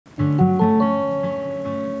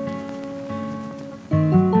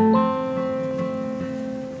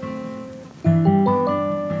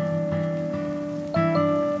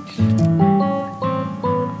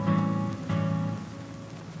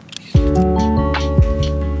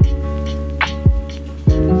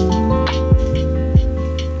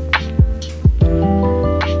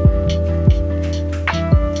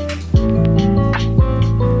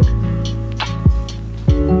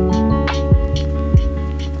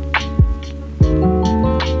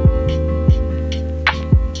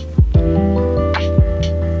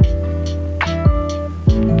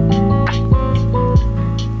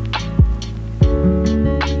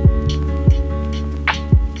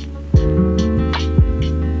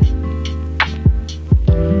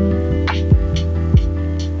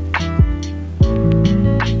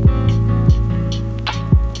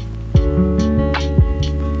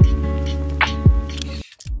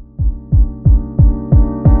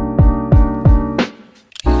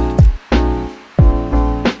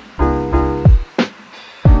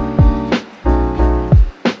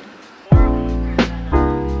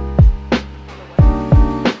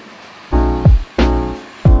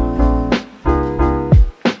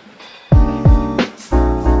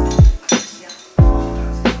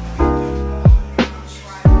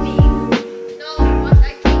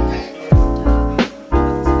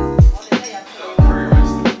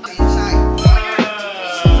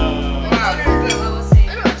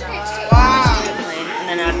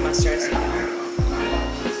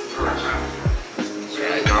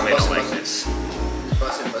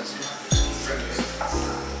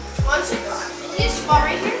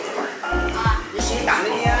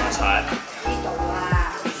It's hot.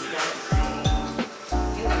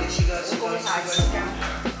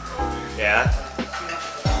 Yeah?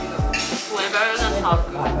 Way better than top.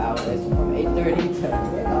 5 hours from 8:30 to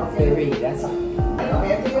 3. That's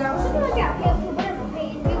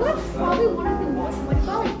probably one of the most, what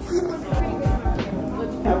about like 2 was pretty good.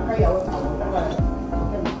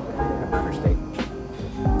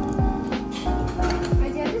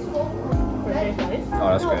 Oh,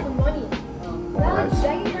 that's good.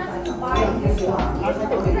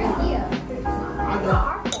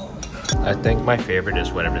 I think my favorite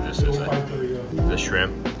is whatever this is, like the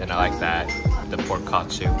shrimp, and I like that. The pork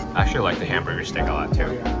katsu. I actually like the hamburger steak a lot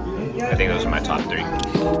too. I think those are my top 3.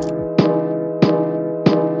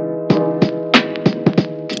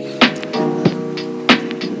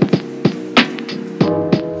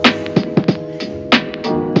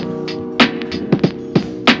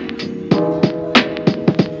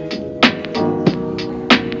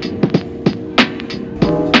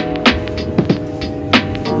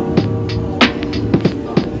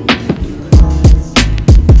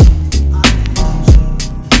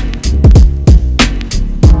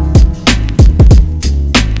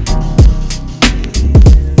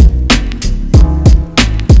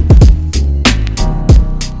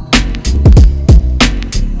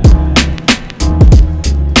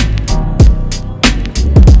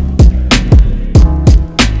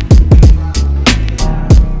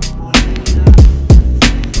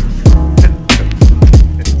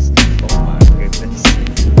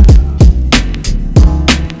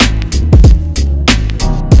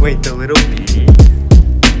 Wait, the little beauty?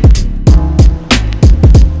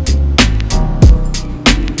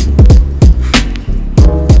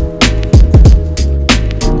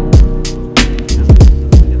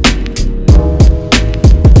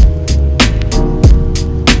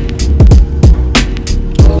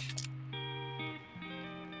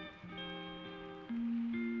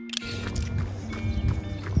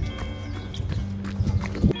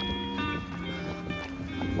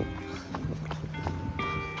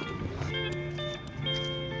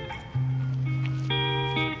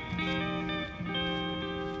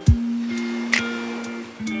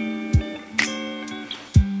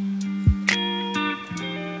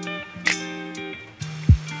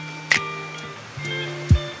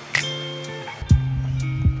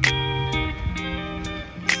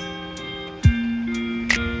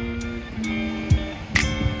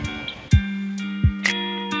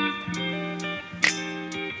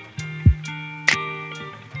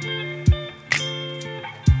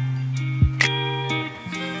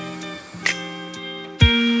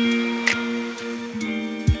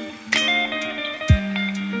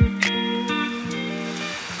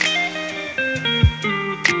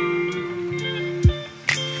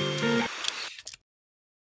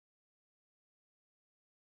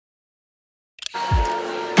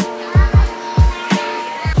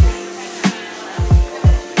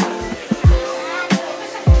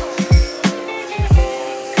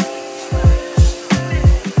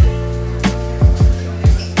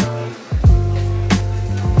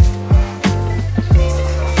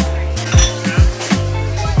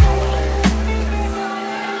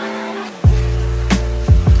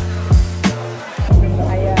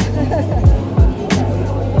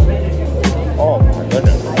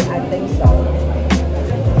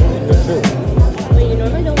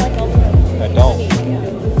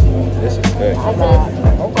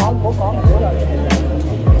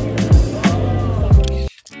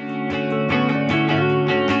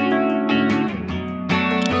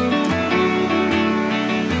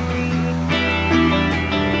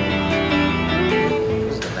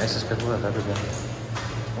 Goodwill I've ever been in.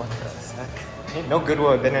 What the heck? Ain't no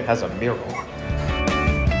Goodwill I've been in has a mural.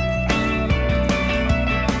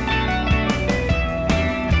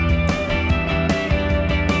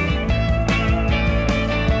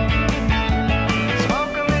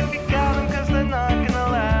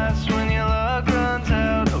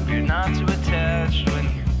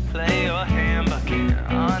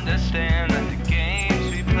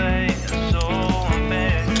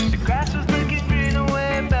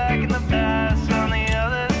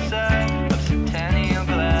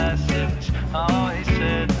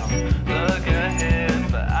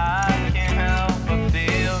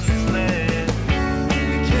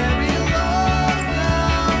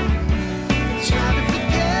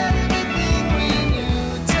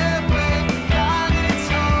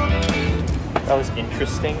 That was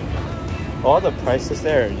interesting. All the prices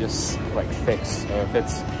there are just like fixed. So if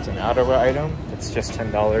it's an outerwear item, it's just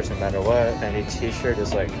 $10 no matter what. Any t-shirt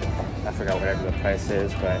is like, I forgot whatever the price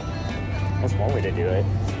is, but that's one way to do it.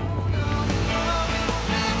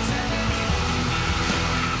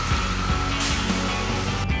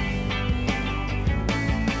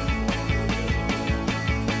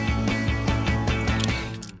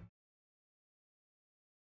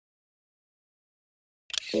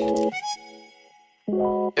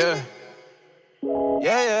 Yeah.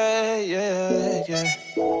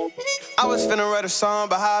 I was finna write a song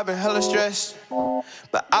about how I've been hella stressed,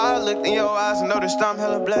 but I looked in your eyes and noticed I'm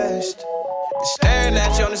hella blessed. Staring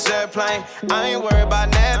at you on this airplane, I ain't worried about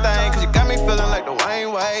nothing, cause you got me feeling like the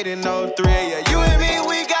Wayne Wade in 03. Yeah, you and me,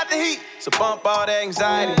 we got the heat, so bump all that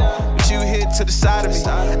anxiety. But you hit to the side of me,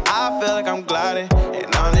 I feel like I'm gliding.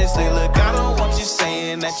 And honestly, look, I don't want you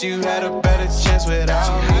saying that you had a better chance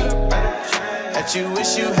without me, that you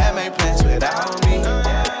wish you had made plans without me.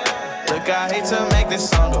 Look, I hate to make this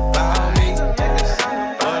song about me,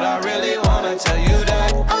 but I really wanna tell you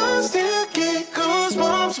that I still get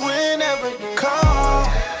goosebumps whenever you call.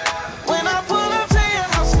 When I pull up to your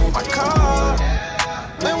house in my car,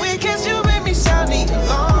 when we kiss you make me sound the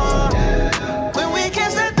alarm. When we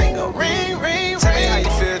kiss that thing go ring, ring, ring. Tell me how you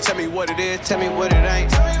feel, tell me what it is, tell me what it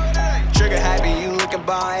ain't. Trigger happy, you looking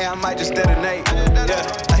by, I might just detonate.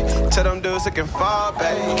 Yeah, tell them dudes looking far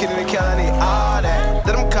back. Kidding and killing, need all that.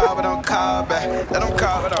 Let them call, but don't call back. Let them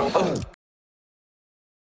call, but don't.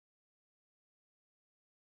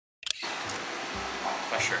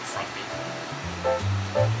 My shirt front me.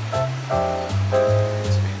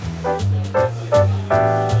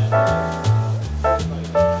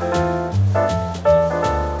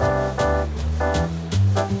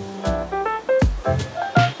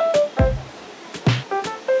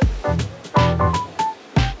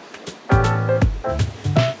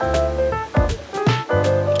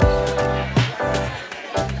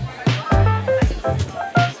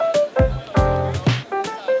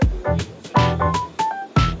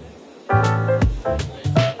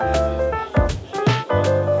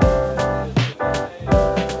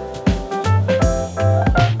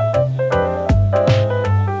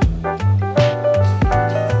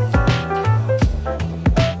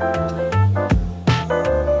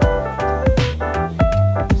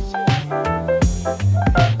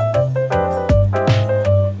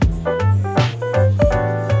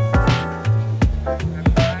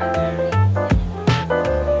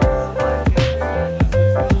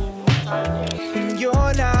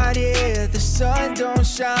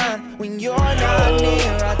 When you're not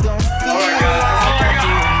near, I don't feel like I'm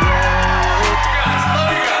doing right.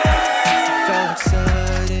 Felt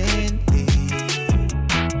suddenly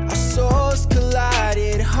our souls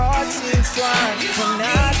collided, hearts entwined. When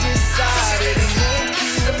I